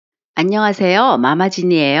안녕하세요,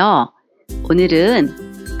 마마진이에요.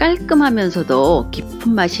 오늘은 깔끔하면서도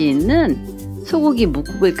깊은 맛이 있는 소고기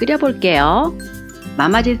묵국을 끓여볼게요.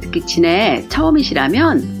 마마진스키친에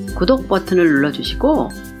처음이시라면 구독 버튼을 눌러주시고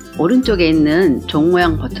오른쪽에 있는 종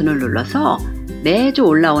모양 버튼을 눌러서 매주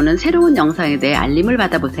올라오는 새로운 영상에 대해 알림을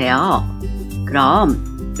받아보세요.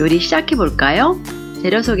 그럼 요리 시작해볼까요?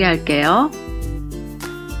 재료 소개할게요.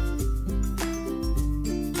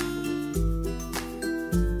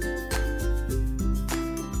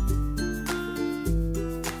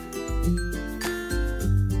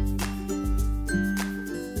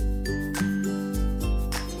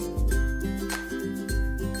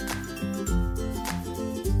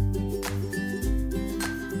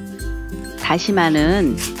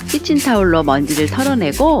 다시마는 키친타올로 먼지를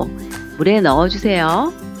털어내고 물에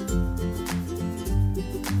넣어주세요.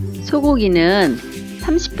 소고기는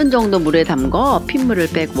 30분 정도 물에 담궈 핏물을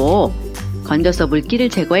빼고 건져서 물기를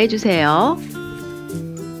제거해주세요.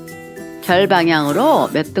 결 방향으로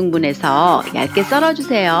몇 등분해서 얇게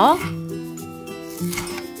썰어주세요.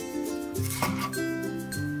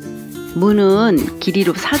 무는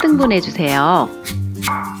길이로 4등분 해주세요.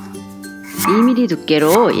 2mm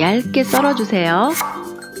두께로 얇게 썰어주세요.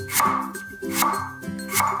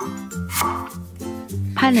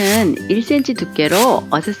 파는 1cm 두께로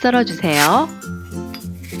어슷 썰어주세요.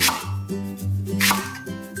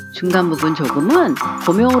 중간 부분 조금은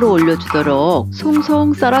고명으로 올려주도록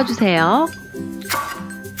송송 썰어주세요.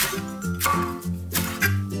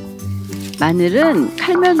 마늘은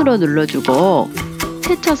칼면으로 눌러주고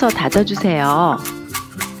채쳐서 다져주세요.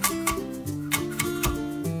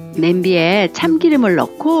 냄비에 참기름을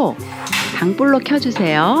넣고 강불로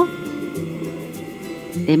켜주세요.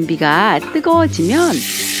 냄비가 뜨거워지면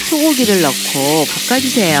소고기를 넣고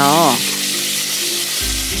볶아주세요.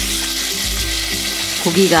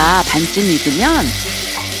 고기가 반쯤 익으면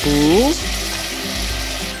무,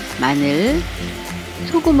 마늘,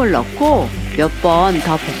 소금을 넣고 몇 번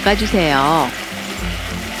더 볶아주세요.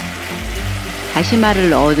 다시마를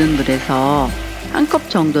넣어둔 물에서 1컵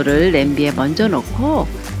정도를 냄비에 먼저 넣고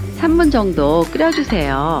 3분 정도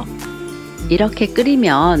끓여주세요. 이렇게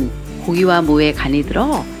끓이면 고기와 무에 간이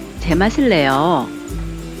들어 제맛을 내요.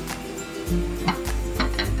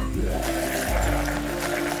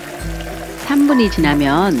 삼 3분이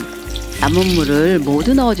지나면 남은 물을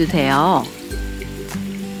모두 넣어주세요.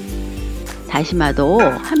 다시마도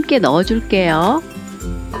함께 넣어줄게요.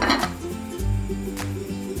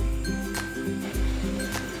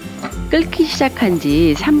 끓기 시작한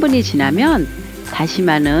지 3분이 지나면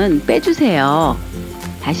다시마는 빼주세요.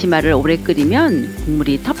 다시마를 오래 끓이면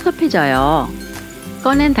국물이 텁텁해져요.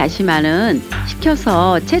 꺼낸 다시마는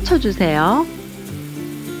식혀서 채쳐주세요.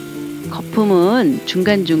 거품은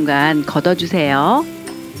중간중간 걷어주세요.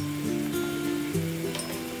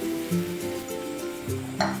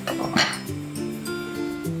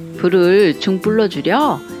 불을 중불로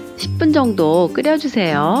줄여 10분 정도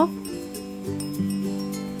끓여주세요.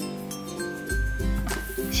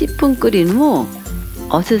 10분 끓인 후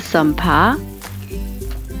어슷 썬 파,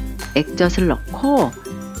 액젓을 넣고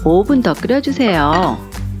 5분 더 끓여주세요.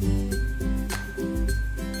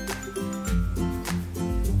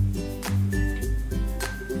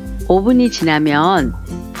 (5분이) 지나면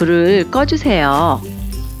불을 꺼주세요.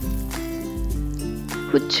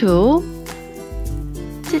 후추,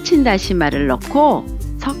 채친 다시마를 넣고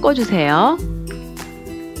섞어주세요.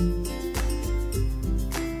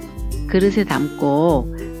 그릇에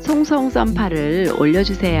담고 송송 썬 파를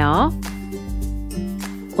올려주세요.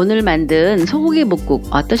 오늘 만든 소고기 묵국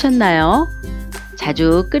어떠셨나요?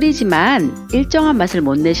 자주 끓이지만 일정한 맛을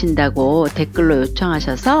못 내신다고 댓글로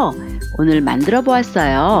요청하셔서 오늘 만들어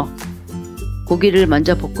보았어요. 고기를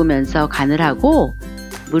먼저 볶으면서 간을 하고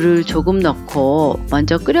물을 조금 넣고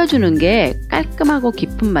먼저 끓여주는 게 깔끔하고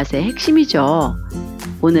깊은 맛의 핵심이죠.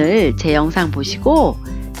 오늘 제 영상 보시고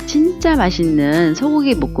진짜 맛있는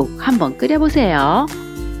소고기 묵국 한번 끓여보세요.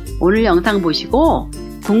 오늘 영상 보시고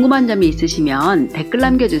궁금한 점이 있으시면 댓글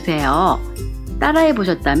남겨주세요. 따라해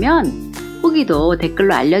보셨다면 후기도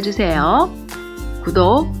댓글로 알려주세요.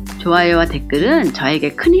 구독, 좋아요와 댓글은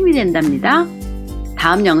저에게 큰 힘이 된답니다.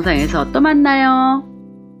 다음 영상에서 또 만나요.